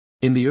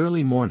In the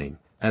early morning,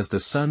 as the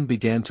sun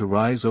began to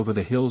rise over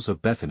the hills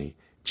of Bethany,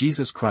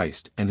 Jesus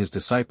Christ and his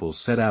disciples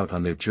set out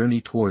on their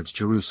journey towards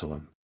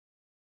Jerusalem.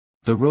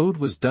 The road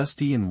was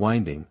dusty and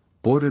winding,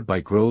 bordered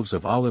by groves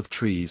of olive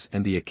trees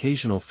and the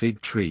occasional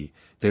fig tree,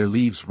 their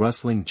leaves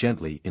rustling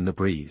gently in the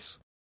breeze.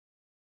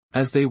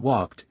 As they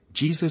walked,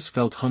 Jesus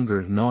felt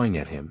hunger gnawing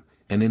at him,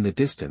 and in the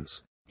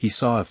distance, he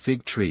saw a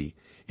fig tree,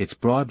 its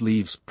broad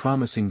leaves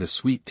promising the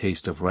sweet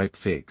taste of ripe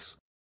figs.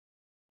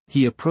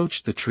 He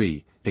approached the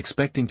tree,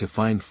 expecting to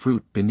find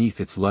fruit beneath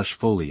its lush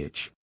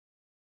foliage.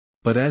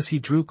 But as he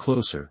drew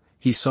closer,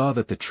 he saw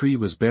that the tree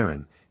was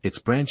barren, its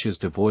branches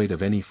devoid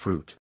of any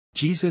fruit.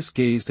 Jesus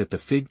gazed at the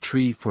fig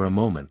tree for a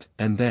moment,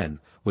 and then,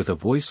 with a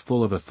voice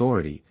full of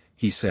authority,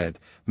 he said,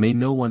 "May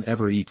no one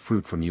ever eat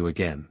fruit from you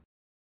again."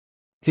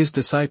 His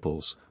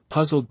disciples,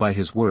 puzzled by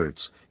his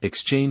words,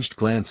 exchanged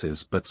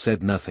glances but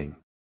said nothing.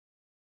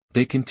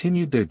 They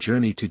continued their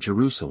journey to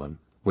Jerusalem,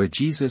 where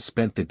Jesus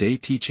spent the day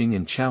teaching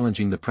and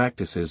challenging the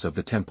practices of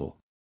the temple.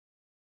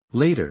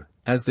 Later,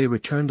 as they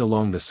returned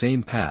along the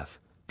same path,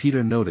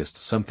 Peter noticed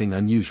something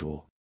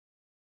unusual.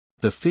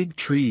 The fig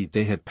tree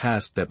they had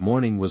passed that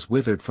morning was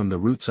withered from the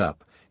roots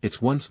up,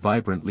 its once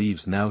vibrant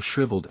leaves now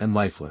shriveled and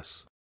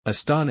lifeless.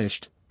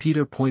 Astonished,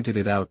 Peter pointed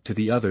it out to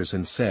the others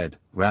and said,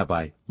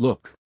 "Rabbi,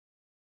 look!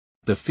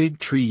 The fig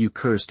tree you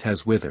cursed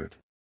has withered."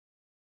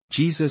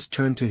 Jesus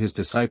turned to his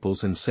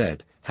disciples and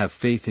said, "Have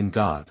faith in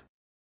God.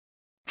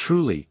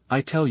 Truly,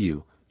 I tell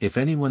you, if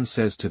anyone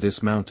says to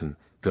this mountain,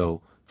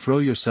 'Go, throw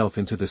yourself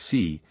into the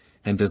sea,'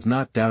 and does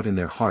not doubt in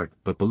their heart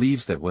but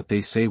believes that what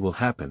they say will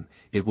happen,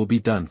 it will be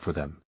done for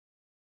them.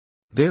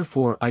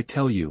 Therefore I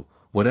tell you,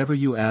 whatever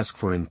you ask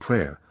for in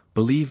prayer,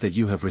 believe that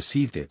you have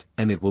received it,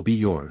 and it will be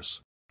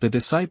yours." The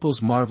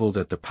disciples marveled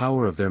at the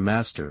power of their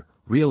master,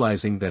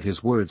 realizing that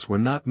his words were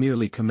not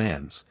merely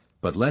commands,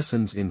 but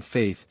lessons in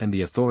faith and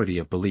the authority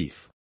of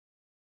belief.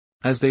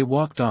 As they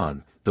walked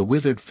on, the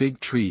withered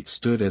fig tree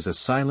stood as a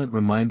silent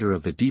reminder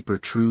of the deeper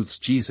truths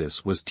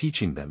Jesus was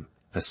teaching them,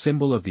 a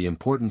symbol of the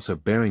importance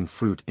of bearing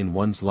fruit in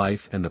one's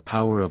life and the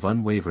power of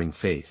unwavering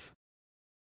faith.